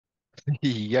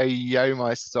Yo, yo,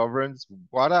 my sovereigns.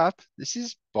 What up? This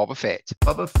is Boba Fett,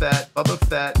 Bubba Fett, Bubba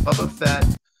Fett, Bubba Fett.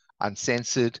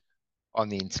 uncensored on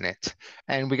the internet.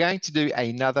 And we're going to do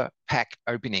another pack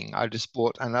opening. I just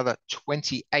bought another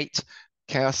 28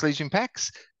 Chaos Legion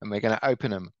packs, and we're going to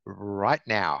open them right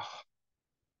now.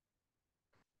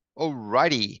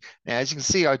 Alrighty. Now, as you can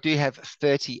see, I do have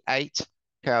 38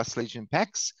 Chaos Legion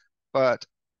packs, but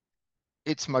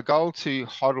it's my goal to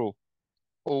hodl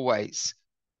always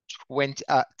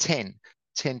 10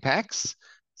 packs.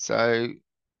 So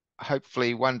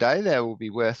hopefully one day they will be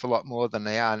worth a lot more than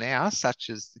they are now, such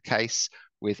as the case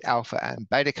with alpha and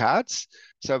beta cards.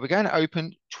 So we're going to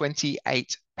open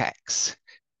 28 packs.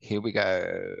 Here we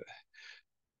go.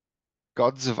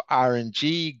 Gods of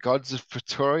RNG, gods of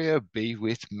Pretoria, be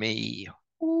with me.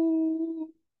 Ooh.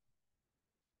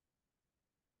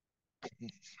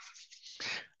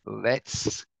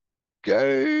 Let's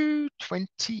go.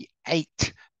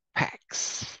 28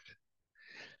 packs.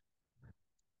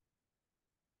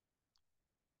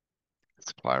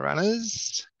 Supply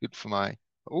runners, good for my.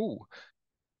 Oh,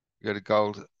 we got a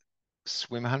gold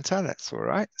Swim Hunter, that's all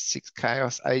right. 6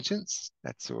 Chaos Agents,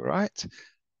 that's all right. Of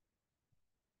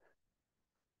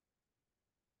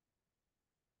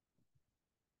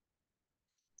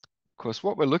course,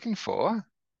 what we're looking for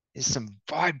is some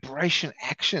vibration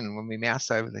action when we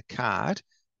mouse over the card.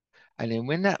 And then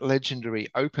when that legendary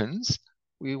opens,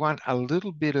 we want a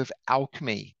little bit of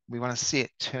alchemy. We want to see it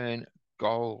turn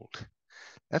gold.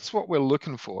 That's what we're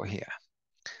looking for here.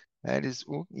 That is,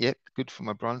 oh, yep, good for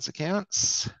my bronze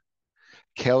accounts.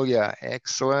 Kelia,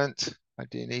 excellent. I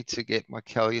do need to get my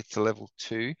Kelia to level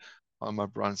 2 on my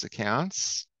bronze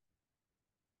accounts.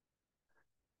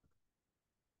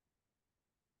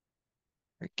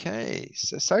 Okay,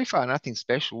 so far nothing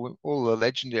special. All the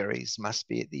legendaries must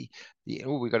be at the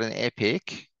oh, we got an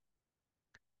epic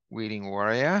Weeding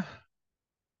Warrior.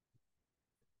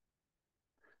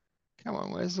 Come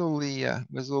on, where's all the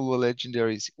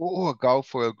legendaries? Oh, a gold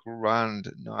foil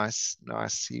Grund. Nice,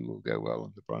 nice. He will go well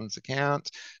on the bronze account.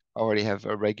 I already have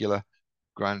a regular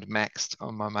Grund maxed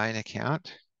on my main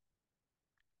account.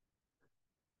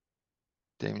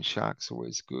 Demon Shark's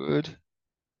always good.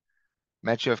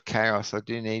 Match of Chaos, I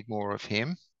do need more of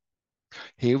him.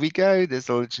 Here we go. There's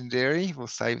a legendary. We'll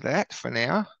save that for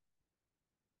now.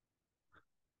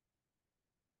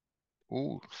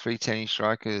 Oh, 3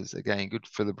 strikers. Again, good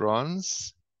for the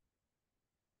bronze.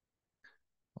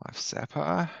 Life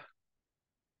Sapper.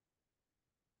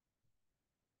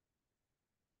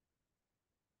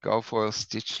 Gold foil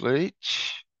Stitch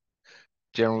Leech.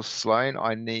 General Sloan.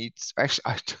 I need, actually,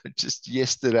 I just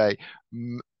yesterday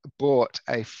bought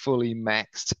a fully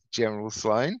maxed General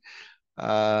Sloan.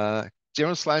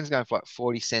 General Sloan's going for like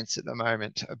 40 cents at the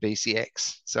moment, a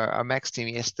BCX. So I maxed him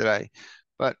yesterday,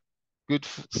 but good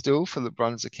still for the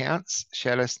bronze accounts.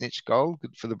 Shadow Snitch Gold,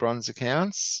 good for the bronze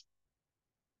accounts.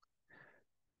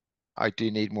 I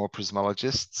do need more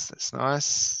Prismologists. That's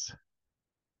nice.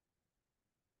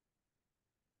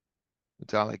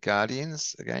 Dalek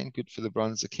Guardians, again, good for the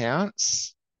bronze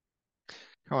accounts.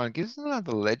 Come on, give us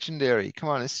another legendary. Come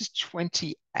on, this is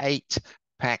 28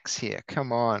 packs here.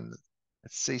 Come on.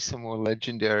 Let's see some more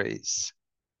legendaries.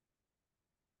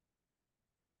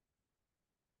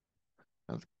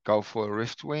 Gold foil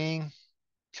Riftwing,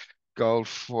 gold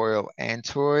foil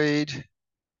Antoid,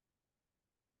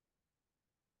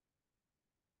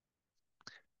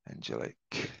 Angelic.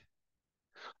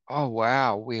 Oh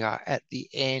wow, we are at the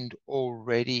end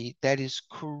already. That is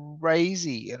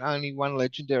crazy. And only one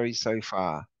legendary so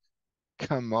far.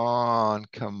 Come on,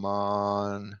 come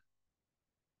on.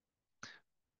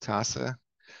 Tasa.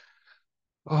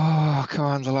 Oh, come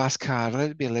on, the last card.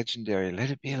 Let it be a legendary. Let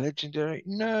it be a legendary.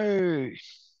 No.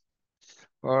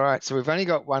 All right, so we've only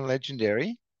got one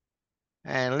legendary,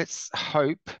 and let's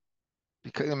hope,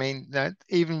 because I mean,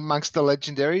 even amongst the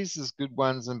legendaries, there's good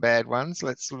ones and bad ones.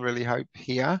 Let's really hope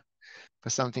here for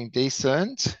something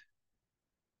decent.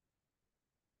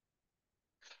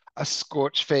 A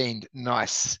Scorch Fiend,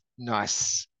 nice,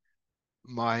 nice.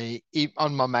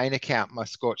 On my main account, my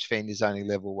Scorch Fiend is only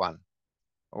level 1.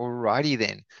 Alrighty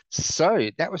then. So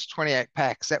that was 28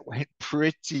 packs. That went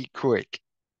pretty quick.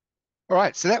 All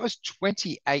right, so that was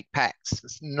 28 packs.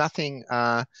 There's nothing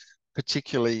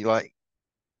particularly like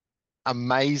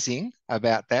amazing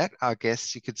about that, I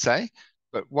guess you could say.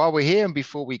 But while we're here and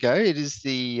before we go, it is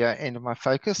the end of my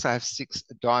focus. I have 6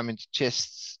 diamond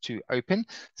chests to open.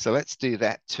 So let's do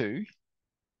that too.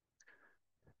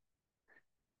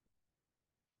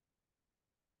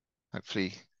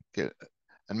 Hopefully get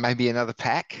and maybe another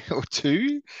pack or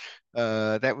two.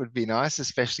 That would be nice,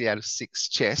 especially out of 6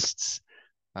 chests.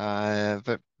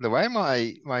 But the way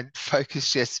my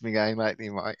focus chess has been going lately,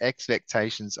 my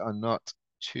expectations are not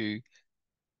too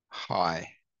high.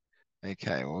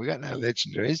 Okay, well, we got no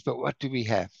legendaries, but what do we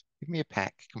have? Give me a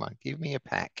pack. Come on, give me a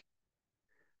pack.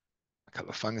 A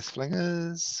couple of fungus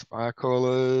flingers, fire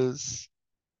callers.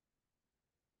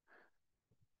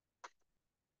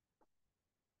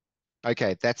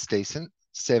 Okay, that's decent.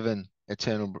 Seven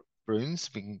eternal runes.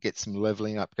 We can get some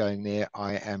leveling up going there,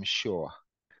 I am sure.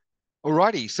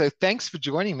 Alrighty, so thanks for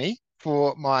joining me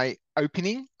for my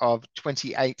opening of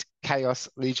 28 Chaos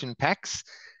Legion packs.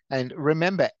 And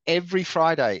remember, every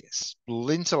Friday,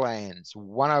 Splinterlands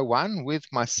 101 with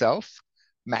myself,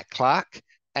 Matt Clark,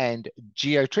 and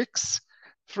Geotrix.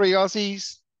 Three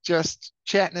Aussies just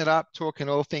chatting it up, talking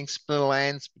all things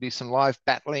Splinterlands. We do some live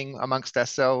battling amongst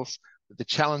ourselves with the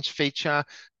challenge feature.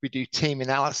 We do team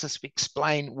analysis. We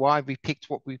explain why we picked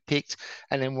what we picked,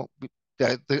 and then what we,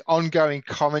 the ongoing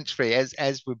commentary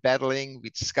as we're battling.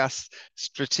 We discuss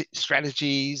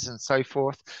strategies and so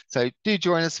forth. So do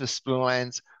join us for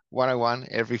Splinterlands 101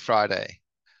 every Friday.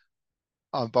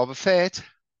 I'm Boba Fett.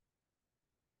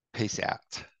 Peace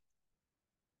out.